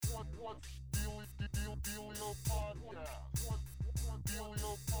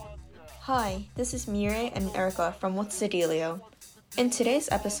Hi, this is Mire and Erica from What's the Dealio? In today's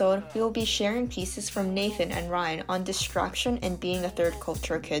episode, we will be sharing pieces from Nathan and Ryan on distraction and being a third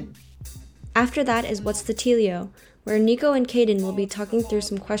culture kid. After that is What's the Telio, where Nico and Caden will be talking through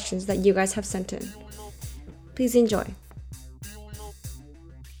some questions that you guys have sent in. Please enjoy.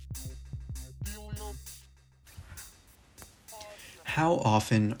 How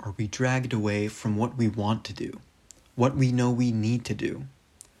often are we dragged away from what we want to do, what we know we need to do?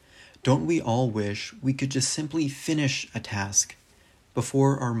 Don't we all wish we could just simply finish a task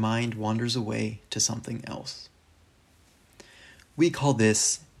before our mind wanders away to something else? We call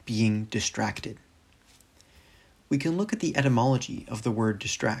this being distracted. We can look at the etymology of the word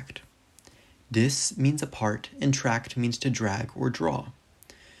distract. Dis means apart and tract means to drag or draw.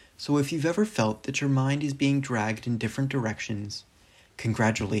 So if you've ever felt that your mind is being dragged in different directions,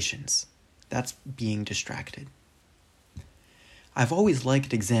 congratulations, that's being distracted. I've always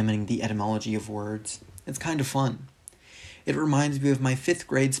liked examining the etymology of words. It's kind of fun. It reminds me of my 5th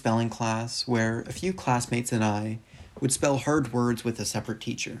grade spelling class where a few classmates and I would spell hard words with a separate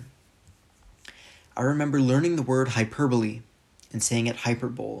teacher. I remember learning the word hyperbole and saying it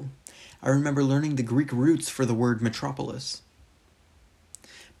hyperbole. I remember learning the Greek roots for the word metropolis.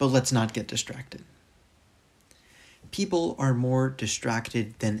 But let's not get distracted. People are more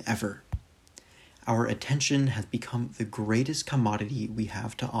distracted than ever. Our attention has become the greatest commodity we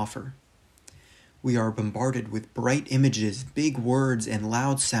have to offer. We are bombarded with bright images, big words, and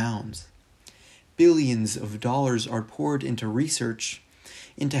loud sounds. Billions of dollars are poured into research,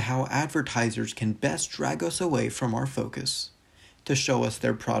 into how advertisers can best drag us away from our focus to show us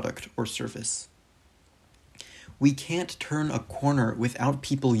their product or service. We can't turn a corner without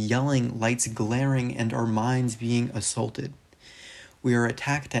people yelling, lights glaring, and our minds being assaulted. We are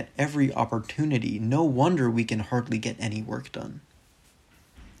attacked at every opportunity. No wonder we can hardly get any work done.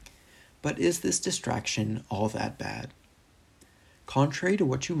 But is this distraction all that bad? Contrary to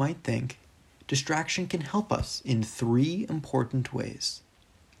what you might think, distraction can help us in 3 important ways.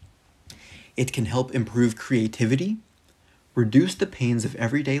 It can help improve creativity, reduce the pains of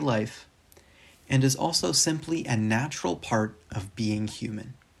everyday life, and is also simply a natural part of being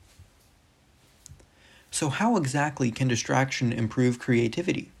human. So how exactly can distraction improve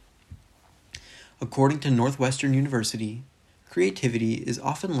creativity? According to Northwestern University, creativity is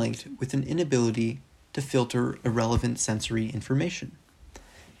often linked with an inability to filter irrelevant sensory information.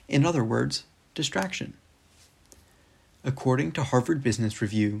 In other words, distraction. According to Harvard Business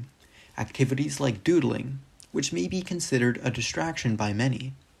Review, activities like doodling, which may be considered a distraction by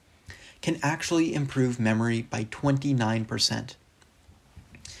many, can actually improve memory by 29%.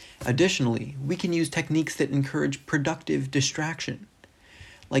 Additionally, we can use techniques that encourage productive distraction,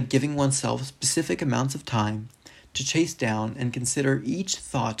 like giving oneself specific amounts of time to chase down and consider each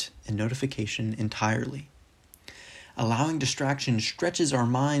thought and notification entirely. Allowing distraction stretches our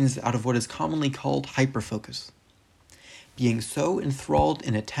minds out of what is commonly called hyperfocus, being so enthralled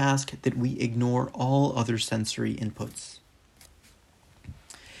in a task that we ignore all other sensory inputs.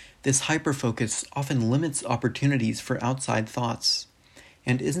 This hyperfocus often limits opportunities for outside thoughts,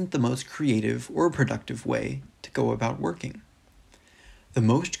 and isn't the most creative or productive way to go about working. The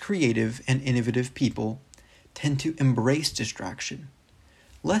most creative and innovative people tend to embrace distraction,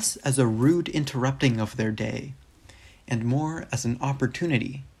 less as a rude interrupting of their day, and more as an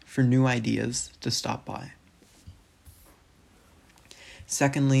opportunity for new ideas to stop by.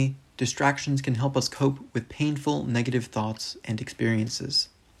 Secondly, distractions can help us cope with painful negative thoughts and experiences.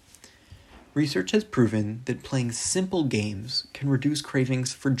 Research has proven that playing simple games can reduce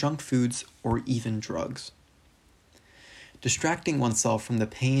cravings for junk foods or even drugs. Distracting oneself from the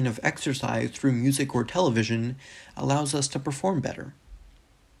pain of exercise through music or television allows us to perform better.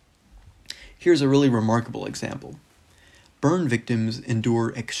 Here's a really remarkable example. Burn victims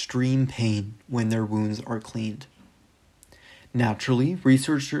endure extreme pain when their wounds are cleaned. Naturally,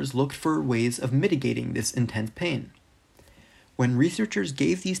 researchers looked for ways of mitigating this intense pain. When researchers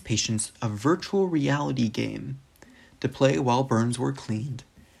gave these patients a virtual reality game to play while burns were cleaned,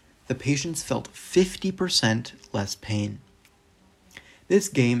 the patients felt 50% less pain. This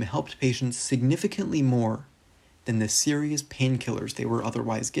game helped patients significantly more than the serious painkillers they were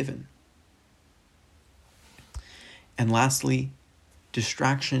otherwise given. And lastly,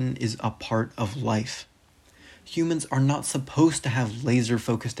 distraction is a part of life. Humans are not supposed to have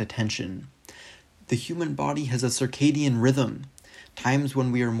laser-focused attention. The human body has a circadian rhythm, times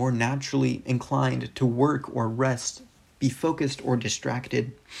when we are more naturally inclined to work or rest, be focused or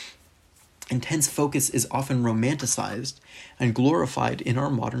distracted, Intense focus is often romanticized and glorified in our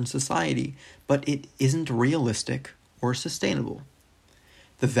modern society, but it isn't realistic or sustainable.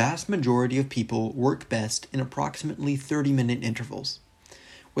 The vast majority of people work best in approximately 30-minute intervals,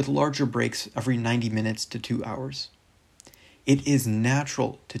 with larger breaks every 90 minutes to 2 hours. It is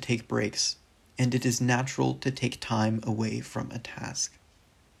natural to take breaks, and it is natural to take time away from a task.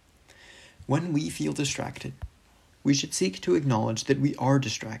 When we feel distracted, we should seek to acknowledge that we are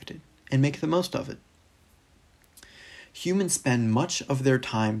distracted and make the most of it. Humans spend much of their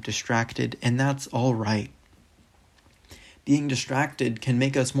time distracted, and that's all right. Being distracted can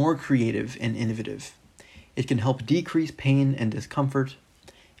make us more creative and innovative. It can help decrease pain and discomfort,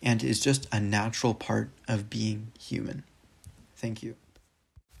 and is just a natural part of being human. Thank you.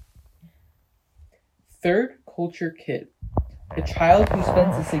 Third culture kid. A child who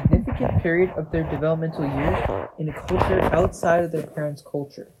spends a significant period of their developmental years in a culture outside of their parents'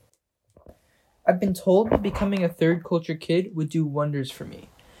 culture. I've been told that becoming a third culture kid would do wonders for me,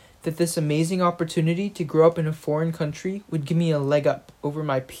 that this amazing opportunity to grow up in a foreign country would give me a leg up over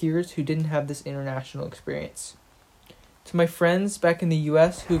my peers who didn't have this international experience. To my friends back in the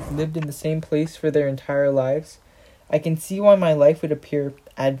US who've lived in the same place for their entire lives, I can see why my life would appear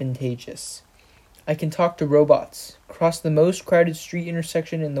advantageous. I can talk to robots, cross the most crowded street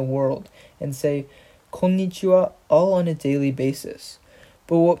intersection in the world, and say, "Konnichiwa," all on a daily basis.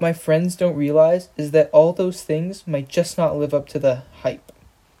 But what my friends don't realize is that all those things might just not live up to the hype.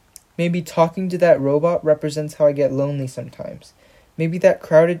 Maybe talking to that robot represents how I get lonely sometimes. Maybe that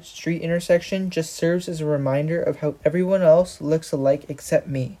crowded street intersection just serves as a reminder of how everyone else looks alike except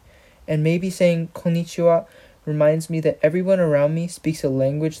me. And maybe saying "Konnichiwa" reminds me that everyone around me speaks a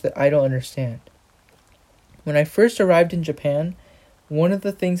language that I don't understand. When I first arrived in Japan, one of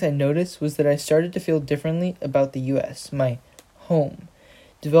the things I noticed was that I started to feel differently about the US, my home,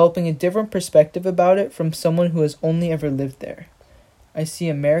 developing a different perspective about it from someone who has only ever lived there. I see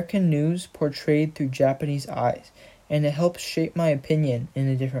American news portrayed through Japanese eyes, and it helps shape my opinion in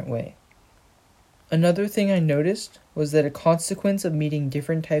a different way. Another thing I noticed was that a consequence of meeting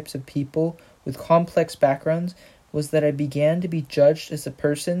different types of people with complex backgrounds was that I began to be judged as a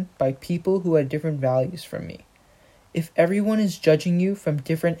person by people who had different values from me. If everyone is judging you from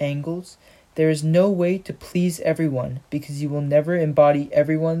different angles, there is no way to please everyone because you will never embody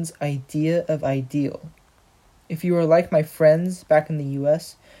everyone's idea of ideal. If you are like my friends back in the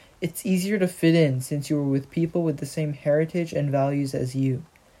US, it's easier to fit in since you are with people with the same heritage and values as you.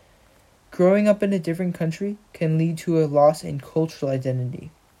 Growing up in a different country can lead to a loss in cultural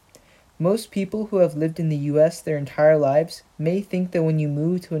identity. Most people who have lived in the US their entire lives may think that when you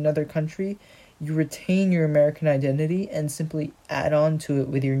move to another country, you retain your American identity and simply add on to it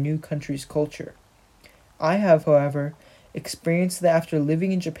with your new country's culture. I have, however, experienced that after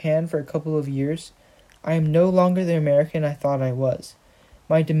living in Japan for a couple of years, I am no longer the American I thought I was.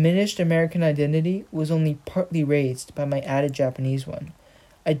 My diminished American identity was only partly raised by my added Japanese one.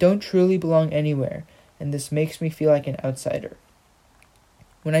 I don't truly belong anywhere, and this makes me feel like an outsider.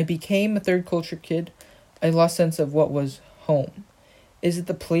 When I became a third culture kid, I lost sense of what was home. Is it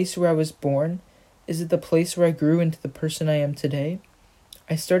the place where I was born? Is it the place where I grew into the person I am today?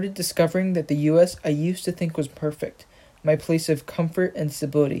 I started discovering that the US I used to think was perfect, my place of comfort and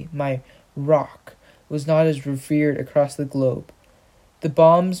stability, my rock, was not as revered across the globe. The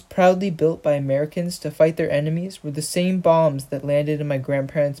bombs proudly built by Americans to fight their enemies were the same bombs that landed in my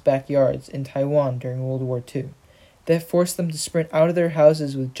grandparents' backyards in Taiwan during World War II, that forced them to sprint out of their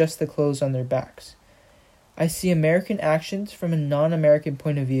houses with just the clothes on their backs. I see American actions from a non-American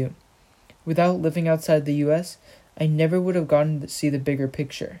point of view. Without living outside the US, I never would have gotten to see the bigger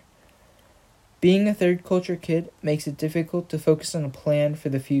picture. Being a third culture kid makes it difficult to focus on a plan for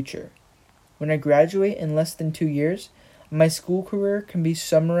the future. When I graduate in less than 2 years, my school career can be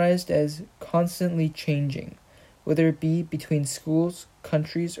summarized as constantly changing, whether it be between schools,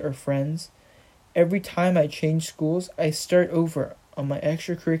 countries, or friends. Every time I change schools, I start over on my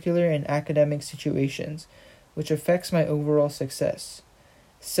extracurricular and academic situations, which affects my overall success.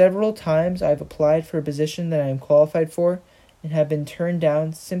 Several times I've applied for a position that I am qualified for and have been turned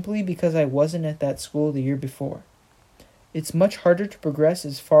down simply because I wasn't at that school the year before. It's much harder to progress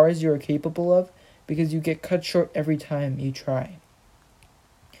as far as you are capable of because you get cut short every time you try.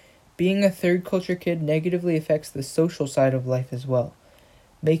 Being a third culture kid negatively affects the social side of life as well.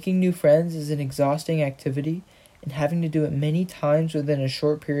 Making new friends is an exhausting activity, and having to do it many times within a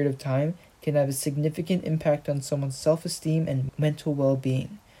short period of time can have a significant impact on someone's self-esteem and mental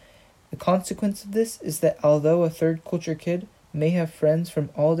well-being. The consequence of this is that although a third culture kid may have friends from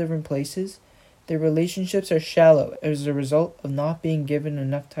all different places, their relationships are shallow as a result of not being given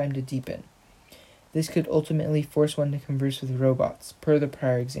enough time to deepen. This could ultimately force one to converse with robots, per the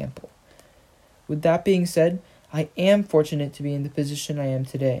prior example. With that being said, I am fortunate to be in the position I am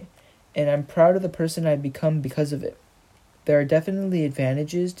today, and I'm proud of the person I've become because of it. There are definitely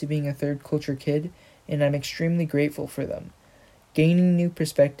advantages to being a third culture kid, and I'm extremely grateful for them. Gaining new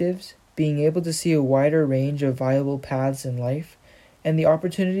perspectives, being able to see a wider range of viable paths in life, and the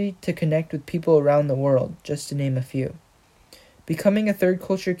opportunity to connect with people around the world, just to name a few. Becoming a third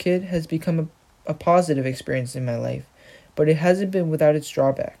culture kid has become a positive experience in my life, but it hasn't been without its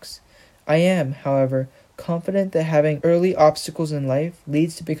drawbacks. I am, however, confident that having early obstacles in life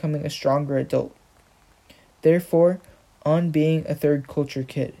leads to becoming a stronger adult. Therefore, on being a third culture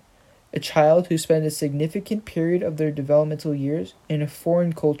kid, a child who spends a significant period of their developmental years in a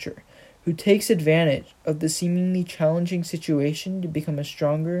foreign culture, who takes advantage of the seemingly challenging situation to become a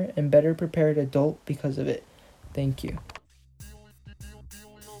stronger and better prepared adult because of it. Thank you.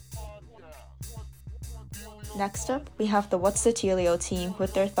 Next up, we have the What's the Telio team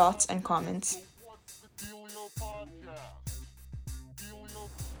with their thoughts and comments.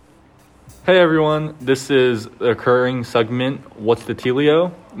 Hey everyone, this is the recurring segment, What's the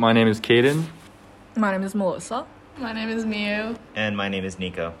Telio? My name is Caden. My name is Melissa. My name is Miu. And my name is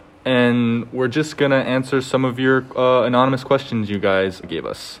Nico. And we're just going to answer some of your anonymous questions you guys gave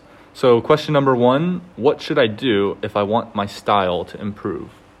us. So question number 1, what should I do if I want my style to improve?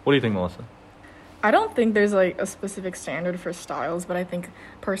 What do you think, Melissa? I don't think there's like a specific standard for styles, but I think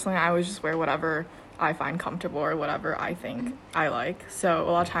personally I always just wear whatever I find comfortable or whatever I think I like. So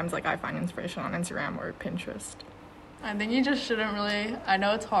a lot of times like I find inspiration on Instagram or Pinterest. I think you just shouldn't really, I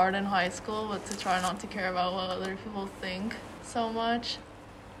know it's hard in high school, but to try not to care about what other people think so much.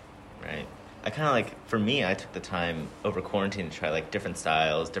 Right. I kind of like, for me, I took the time over quarantine to try like different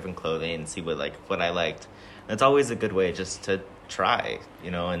styles, different clothing, and see what I liked. And it's always a good way just to try,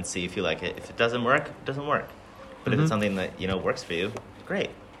 and see if you like it. If it doesn't work, it doesn't work. But if it's something that, works for you, great.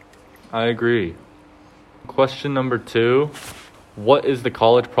 I agree. Question number 2, what is the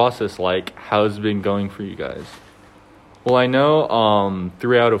college process like? How's it been going for you guys? Well, I know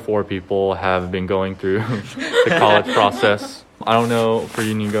 3 out of 4 people have been going through the college process. I don't know for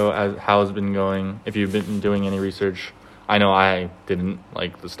you, Nico, how it's been going, if you've been doing any research. I know I didn't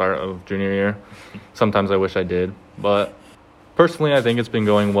like the start of junior year. Sometimes I wish I did. But personally, I think it's been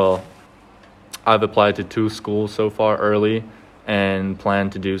going well. I've applied to 2 schools so far early and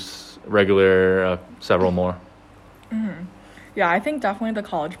plan to do regular several more. Mm-hmm. Yeah, I think definitely the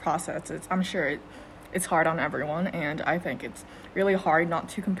college process, I'm sure it's hard on everyone, and I think it's really hard not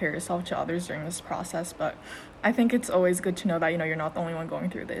to compare yourself to others during this process, but I think it's always good to know that, you're not the only one going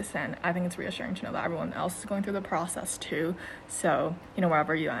through this, and I think it's reassuring to know that everyone else is going through the process too, so,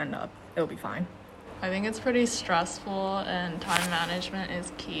 wherever you end up, it'll be fine. I think it's pretty stressful and time management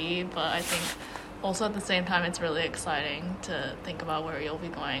is key, but I think also at the same time it's really exciting to think about where you'll be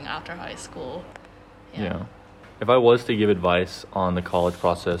going after high school. Yeah. If I was to give advice on the college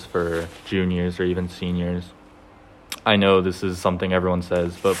process for juniors or even seniors, I know this is something everyone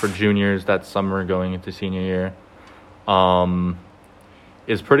says, but for juniors, that summer going into senior year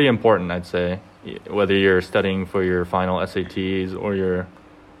is pretty important, I'd say. Whether you're studying for your final SATs or you're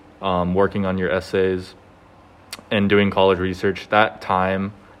working on your essays and doing college research, that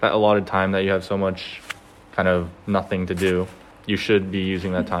allotted time that you have so much kind of nothing to do, you should be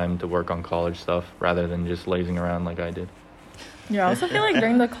using that time to work on college stuff rather than just lazing around like I did. Yeah, I also feel like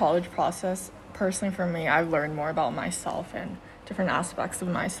during the college process, personally for me, I've learned more about myself and different aspects of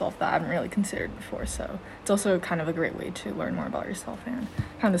myself that I haven't really considered before. So it's also kind of a great way to learn more about yourself and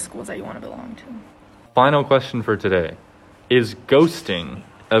kind of the schools that you want to belong to. Final question for today. Is ghosting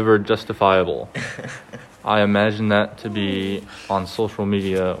ever justifiable? I imagine that to be on social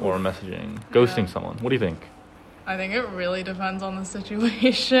media or messaging. Ghosting someone. What do you think? I think it really depends on the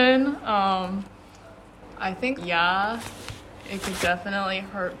situation. I think, it could definitely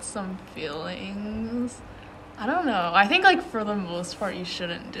hurt some feelings. I don't know. I think, for the most part, you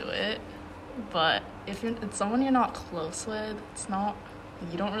shouldn't do it. But if it's someone you're not close with,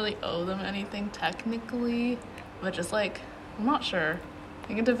 you don't really owe them anything technically. But just, I'm not sure. I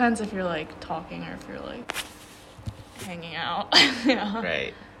think it depends if you're, talking or if you're, hanging out. Yeah.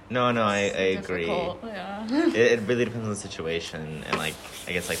 Right. No, I agree. Yeah. It really depends on the situation and, I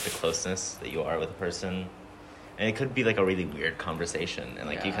guess, the closeness that you are with a person. And it could be, a really weird conversation. And,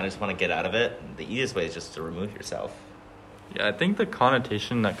 you kind of just want to get out of it. The easiest way is just to remove yourself. Yeah, I think the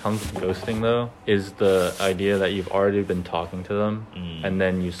connotation that comes with ghosting, though, is the idea that you've already been talking to them and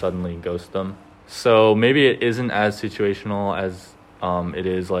then you suddenly ghost them. So maybe it isn't as situational as it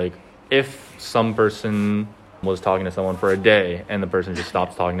is, if some person was talking to someone for a day and the person just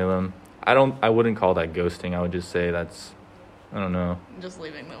stops talking to them, I wouldn't call that ghosting. I would just say that's, I don't know. Just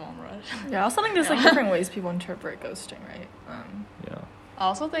leaving them on red. Yeah, I also think there's like different ways people interpret ghosting, right? Yeah. I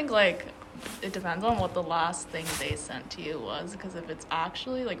also think like it depends on what the last thing they sent to you was, because if it's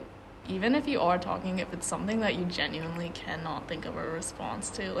actually like, even if you are talking, if it's something that you genuinely cannot think of a response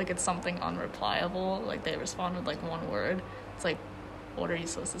to, like it's something unreplyable, like they respond with like one word, it's like, what are you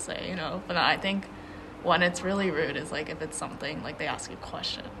supposed to say, you know? But I think when it's really rude is like if it's something like they ask you a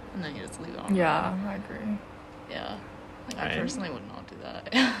question and then you just leave it on. Yeah, I agree. Yeah. Like Right. I personally would not do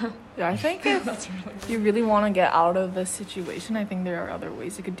that. Yeah, I think if you really want to get out of the situation, I think there are other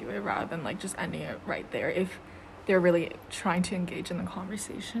ways you could do it rather than like just ending it right there if they're really trying to engage in the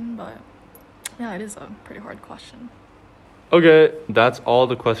conversation. But yeah, it is a pretty hard question. Okay, that's all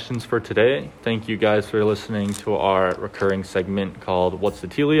the questions for today. Thank you guys for listening to our recurring segment called What's the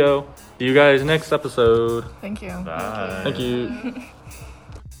Telio? See you guys next episode. Thank you. Bye. Thank you.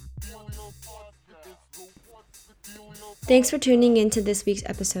 Thanks for tuning in to this week's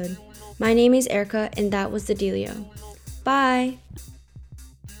episode. My name is Erica, and that was the Delio. Bye!